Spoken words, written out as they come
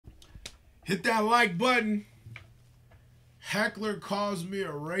Hit that like button. Heckler calls me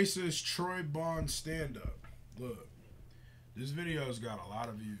a racist Troy Bond stand-up. Look, this video's got a lot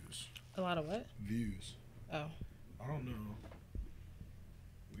of views. A lot of what? Views. Oh. I don't know.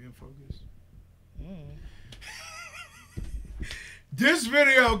 We in focus? This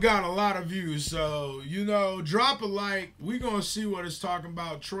video got a lot of views, so, you know, drop a like. We gonna see what it's talking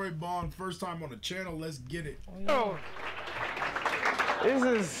about. Troy Bond, first time on the channel. Let's get it. Oh, this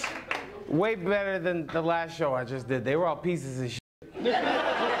is way better than the last show I just did. They were all pieces of shit.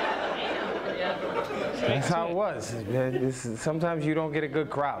 That's how it was. Sometimes you don't get a good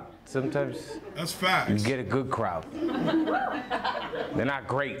crowd. Sometimes that's facts. You get a good crowd. They're not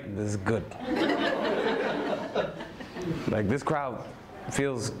great. This is good. Like this crowd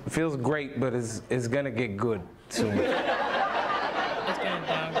feels great, but is gonna get good soon. It's gonna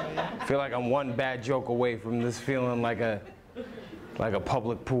downgrade. I feel like I'm one bad joke away from this feeling like a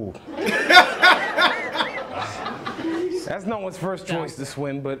public pool. That's no one's first choice to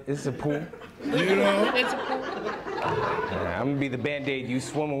swim, but it's a pool. You know? It's a pool. Yeah, I'm gonna be the Band-Aid you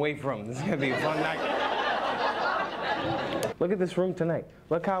swim away from. This is gonna be a fun night. Look at this room tonight.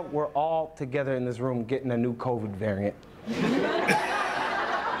 Look how we're all together in this room getting a new COVID variant.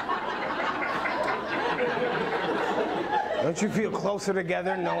 Don't you feel closer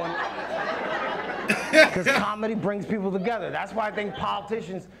together knowing? Because comedy brings people together. That's why I think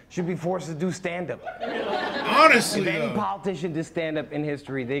politicians should be forced to do stand-up. Honestly, if any politician did stand-up in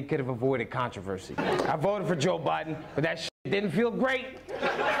history, they could have avoided controversy. I voted for Joe Biden, but that shit didn't feel great.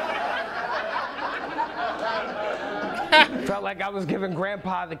 Felt like I was giving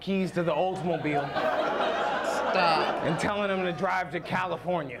Grandpa the keys to the Oldsmobile. Stop. And telling him to drive to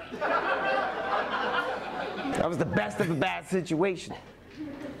California. That was the best of a bad situation.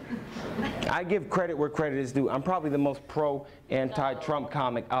 I give credit where credit is due. I'm probably the most pro-anti-Trump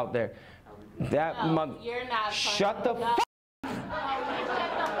comic out there. That you're not. Shut the f***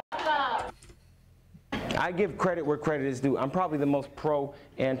 up. I give credit where credit is due. I'm probably the most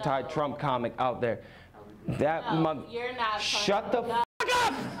pro-anti-Trump comic out there. That you're not. Shut the f*** up.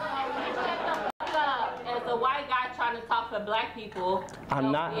 As a white guy trying to talk to black people. I'm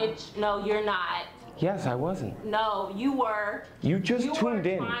not. Bitch, no, you're not. Yes, I wasn't. No, you were. You just tuned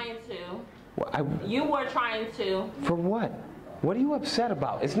in. You were trying to. Well, you were trying to. For what? What are you upset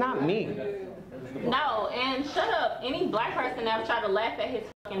about? It's not me. No, and shut up. Any black person ever tried to laugh at his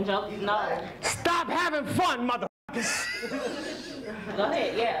fucking jokes? No. Stop having fun, motherfuckers. Go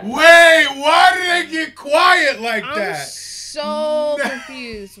ahead, yeah. Wait, why did they get quiet like that? I'm so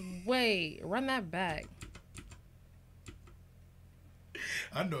confused. Wait, run that back.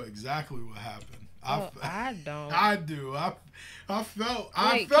 I know exactly what happened. I don't. I do. I felt. Wait,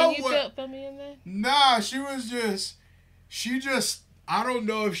 I felt can you what. fill me in there? Nah, she just. I don't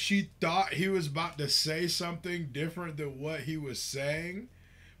know if she thought he was about to say something different than what he was saying,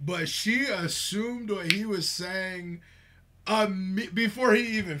 but she assumed what he was saying before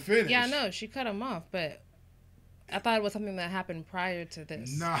he even finished. Yeah, I know. She cut him off, but I thought it was something that happened prior to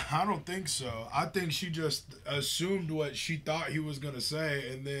this. Nah, I don't think so. I think she just assumed what she thought he was going to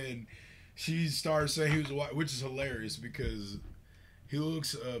say, and then she started saying he was white, which is hilarious because he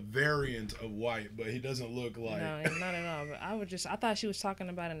looks a variant of white, but he doesn't look like... No, not at all. But I thought she was talking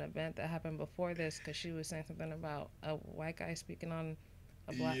about an event that happened before this because she was saying something about a white guy speaking on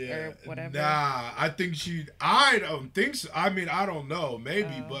a black or whatever. Nah, I don't think so. I mean, I don't know.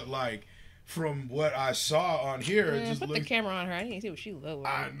 Maybe, but like... From what I saw on here, it just put the camera on her. I didn't see what she looked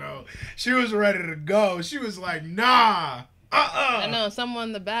like. I know. She was ready to go. She was like, nah. I know. Someone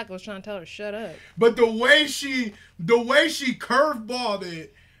in the back was trying to tell her, shut up. But the way she curveballed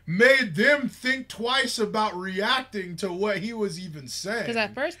it made them think twice about reacting to what he was even saying. Because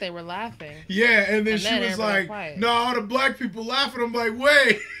at first they were laughing. Yeah, and then she was like, no, all the black people laughing. I'm like,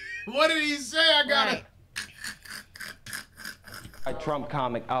 wait, what did he say? I got it. A Trump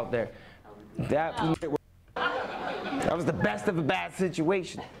comic out there. That was the best of a bad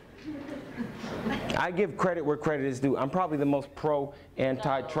situation. I give credit where credit is due. I'm probably the most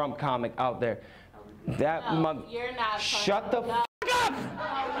pro-anti-Trump comic out there. That you're not. Shut the f*** up.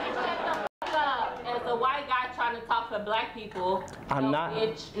 As a white guy trying to talk to black people. I'm not.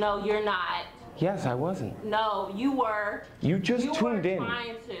 Bitch, no, you're not. Yes, I wasn't. No, you were. You just tuned in. You were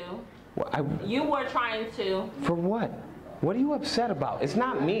trying to. Well, you were trying to. For what? What are you upset about? It's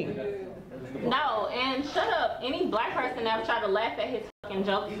not me. No, and shut up. Any black person ever tried to laugh at his fucking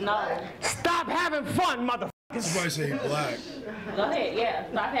jokes? No. Stop having fun, motherfuckers. Somebody say black. Go ahead, yeah.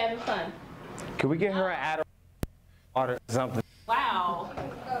 Stop having fun. Can we get her an Adderall or something? Wow.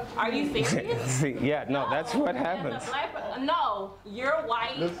 Are you serious? See, yeah, no, that's what happens. No, you're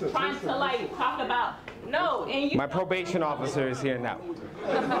white, trying to like talk about, no, and you. My probation officer is here now.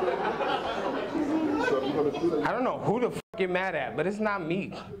 I don't know who the fuck you're mad at, but it's not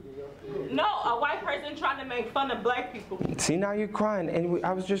me. No, a white person trying to make fun of black people. See, now you're crying, and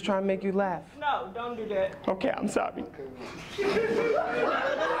I was just trying to make you laugh. No, don't do that. Okay, I'm sorry.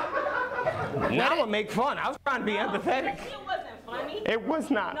 Now I'm gonna make fun. I was trying to be empathetic. It wasn't funny. It was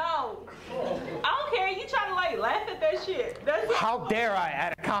not. No. I don't care. You trying to like laugh at that shit. That's How dare I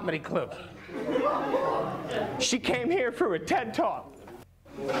at a comedy club? She came here for a TED Talk.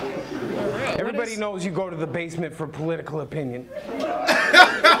 Everybody knows you go to the basement for political opinion.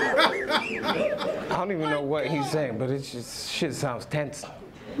 I don't even know what he's saying, but it's just shit sounds tense.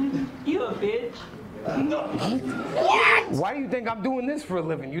 You a bitch. What? Why do you think I'm doing this for a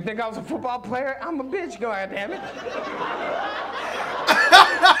living? You think I was a football player? I'm a bitch, goddammit.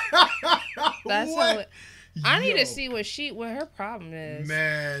 That's how I need to see what her problem is.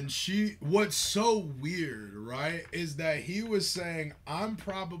 Man, what's so weird, right, is that he was saying, I'm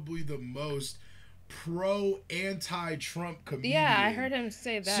probably the most anti-Trump comedian. Yeah, I heard him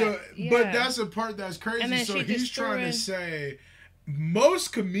say that. So, yeah. But that's the part that's crazy. So he's trying to say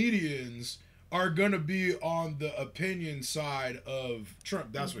most comedians are going to be on the opinion side of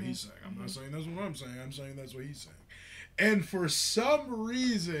Trump. That's what he's saying. I'm not saying that's what I'm saying. I'm saying that's what he's saying. And for some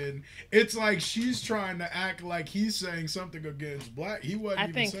reason, it's like she's trying to act like he's saying something against black. He wasn't.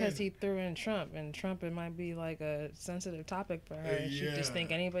 I think because he threw in Trump, and Trump, it might be like a sensitive topic for her. She just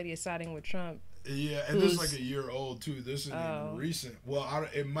think anybody is siding with Trump. Yeah, and this is like a year old too. This isn't even recent. Well,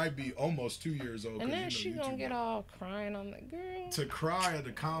 it might be almost 2 years old. And then she gonna get all crying on the girl. To cry at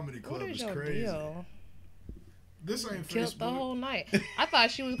the comedy club is crazy. Deal? This ain't killed the whole night. I thought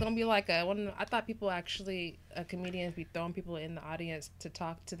she was gonna be like I thought people actually, comedians be throwing people in the audience to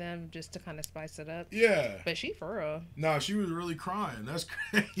talk to them just to kind of spice it up. Yeah. But she for real. No, she was really crying. That's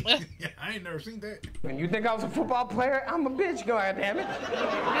crazy. I ain't never seen that. When you think I was a football player, I'm a bitch, goddammit.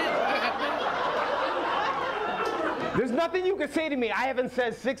 There's nothing you can say to me I haven't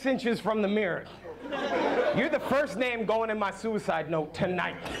said 6 inches from the mirror. You're the first name going in my suicide note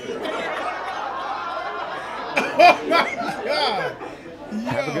tonight. Oh my God.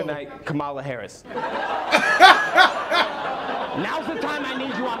 Have a good night, Kamala Harris. Now's the time I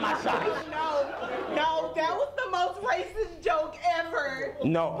need you on my side. No, that was the most racist joke ever.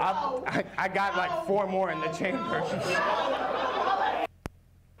 No, I got like 4 more in the chamber.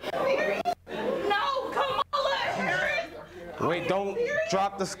 No, Kamala Harris. Wait, don't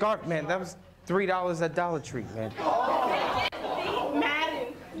drop the scarf, man. That was $3 at Dollar Tree, man.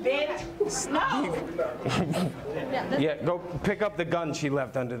 Madden, bitch. No. Yeah, go pick up the gun she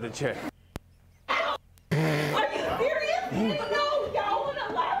left under the chair. Are you serious? No, y'all want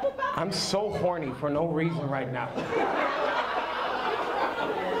to laugh about it? I'm so horny for no reason right now.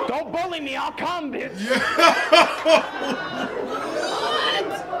 Don't bully me, I'll come, bitch.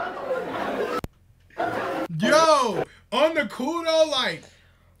 What? Yo, on the cool though, like,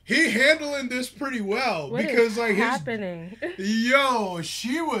 he handling this pretty well. What because is like happening? Yo,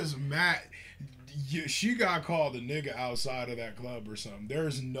 she was mad. She got called a nigga outside of that club or something.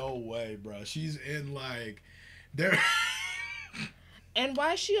 There's no way, bro. She's in like there. And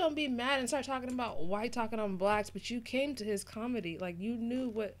why she gonna be mad and start talking about white talking on blacks? But you came to his comedy, like you knew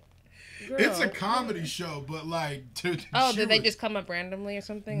what. Girl, it's a comedy show, but like. Did they just come up randomly or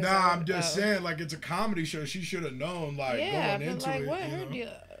something? Nah, I'm just saying, like it's a comedy show. She should have known, like going into like, it. What her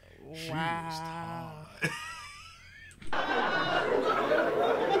deal? Wow.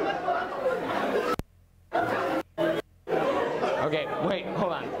 Okay, wait,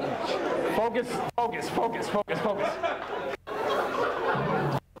 hold on. Focus.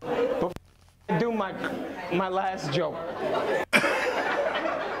 Before I do my last joke, can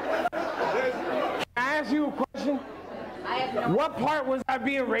I ask you a question? What part was I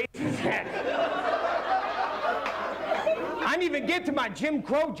being racist at? I didn't even get to my Jim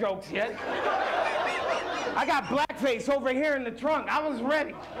Crow jokes yet. I got blackface over here in the trunk. I was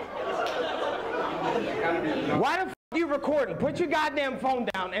ready. Why the f are you recording? Put your goddamn phone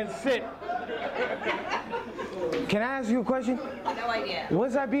down and sit. Can I ask you a question? No idea.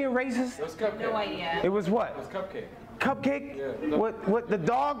 Was I being racist? It was cupcake. No idea. It was what? It was cupcake. Cupcake? Yeah. What, the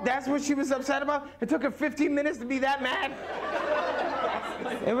dog? That's what she was upset about? It took her 15 minutes to be that mad?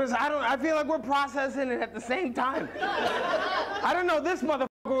 It was, I feel like we're processing it at the same time. I don't know, this motherfucker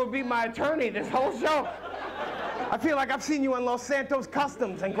will be my attorney this whole show. I feel like I've seen you in Los Santos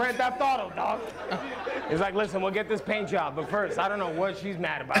Customs and Grand Theft Auto, dog. It's like, listen, we'll get this paint job, but first, I don't know what she's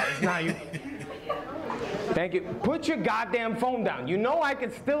mad about. It's not you. Thank you. Put your goddamn phone down. You know I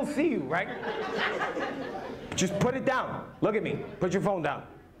can still see you, right? Just put it down. Look at me. Put your phone down.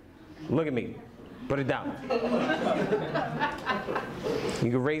 Look at me. Put it down.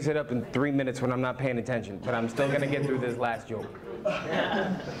 You can raise it up in 3 minutes when I'm not paying attention, but I'm still gonna get through this last joke.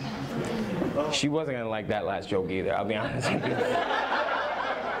 She wasn't gonna like that last joke either, I'll be honest with you.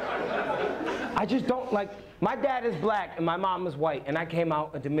 I just don't like, my dad is black and my mom is white, and I came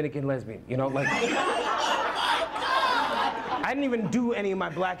out a Dominican lesbian, you know, like. I didn't even do any of my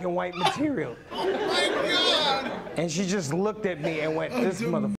black and white material. Oh my God! And she just looked at me and went, this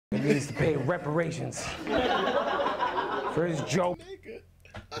motherfucker needs to pay reparations for his joke.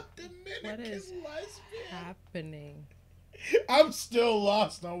 What is happening? I'm still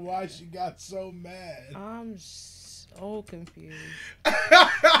lost on why she got so mad. I'm so confused.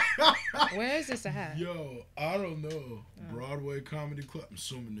 Where is this at? Yo, I don't know. Broadway Comedy Club. I'm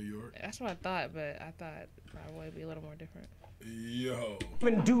assuming New York. That's what I thought, but I thought Broadway would be a little more different. Yo. I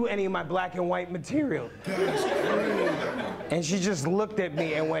didn't even do any of my black and white material. That's crazy. And she just looked at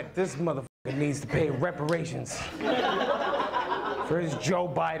me and went, this motherfucker needs to pay reparations for his Joe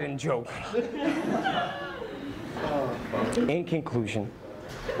Biden joke. In conclusion,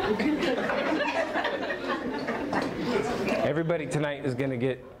 everybody tonight is gonna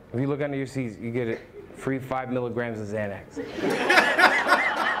get, if you look under your seats, you get a free 5 milligrams of Xanax. You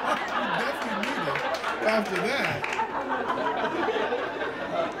definitely need it after that.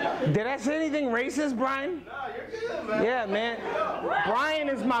 Did I say anything racist, Brian? No, you're good, man. Yeah, man. Brian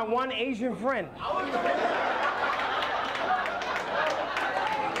is my one Asian friend.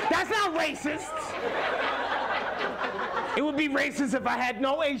 That's not racist. It would be racist if I had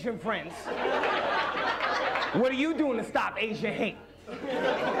no Asian friends. What are you doing to stop Asian hate?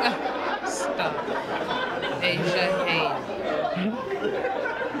 Stop. Asia hate.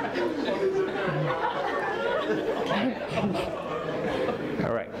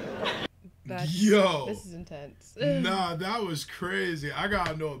 All right. Yo. This is intense. Nah, that was crazy. I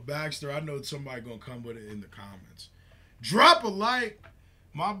gotta know a backstory. I know somebody gonna come with it in the comments. Drop a like.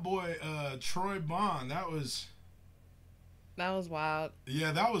 My boy Troy Bond. That was wild.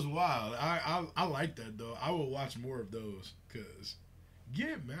 Yeah, that was wild. I like that though. I will watch more of those because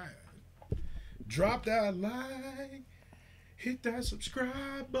get mad. Drop that like. Hit that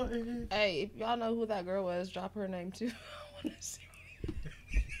subscribe button. Hey, if y'all know who that girl was, drop her name too. I want to see.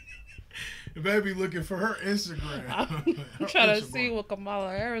 Baby looking for her Instagram. I'm trying to see what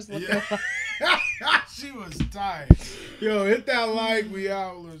Kamala Harris looking like. She was tight. Yo, hit that like. We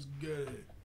out. Let's get it.